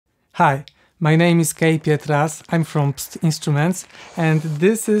Hi, my name is Kay Pietras, I'm from Pssst Instruments, and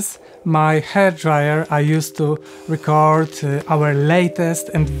this is my hairdryer I used to record our latest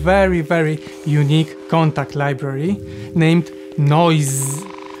and very unique Kontakt library named Noizzz,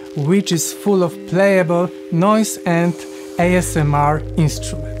 which is full of playable noise and ASMR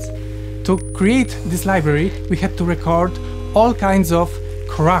instruments. To create this library we had to record all kinds of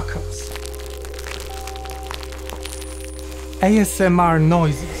crackles, ASMR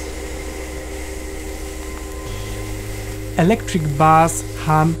noises, electric bass,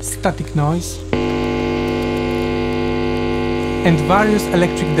 hum, static noise, and various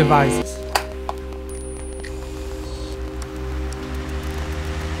electric devices.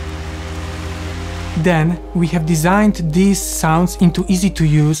 Then we have designed these sounds into easy to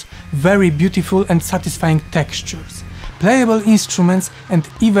use, very beautiful and satisfying textures, playable instruments and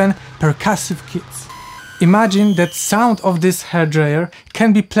even percussive kits. Imagine that sound of this hairdryer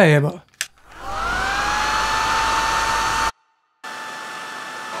can be playable.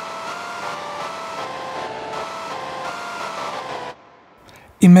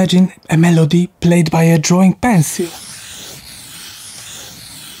 Imagine a melody played by a drawing pencil.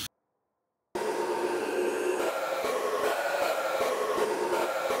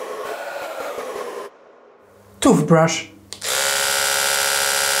 Toothbrush.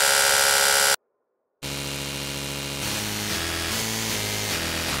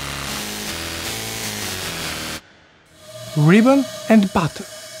 Ribbon and butter.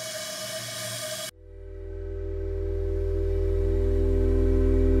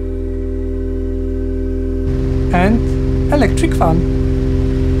 And electric fan.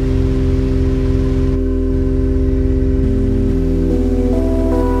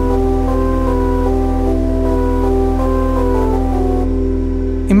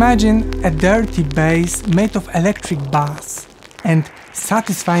 Imagine a dirty bass made of electric bass and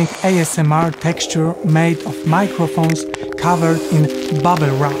satisfying ASMR texture made of microphones covered in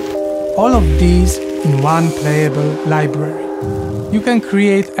bubble wrap. All of these in one playable library. You can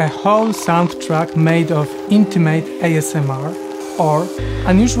create a whole soundtrack made of intimate ASMR or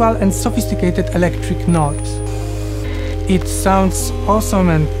unusual and sophisticated electric noise. It sounds awesome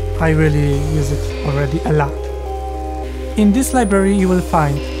and I really use it already a lot. In this library you will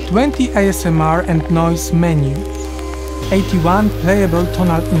find 20 ASMR and noise menus, 81 playable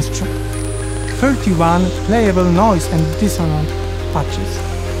tonal instruments, 31 playable noise and dissonant patches,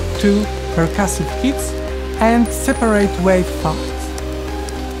 2 percussive kits and separate wave files.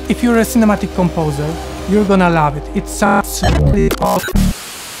 If you're a cinematic composer, you're gonna love it. It sounds really awesome.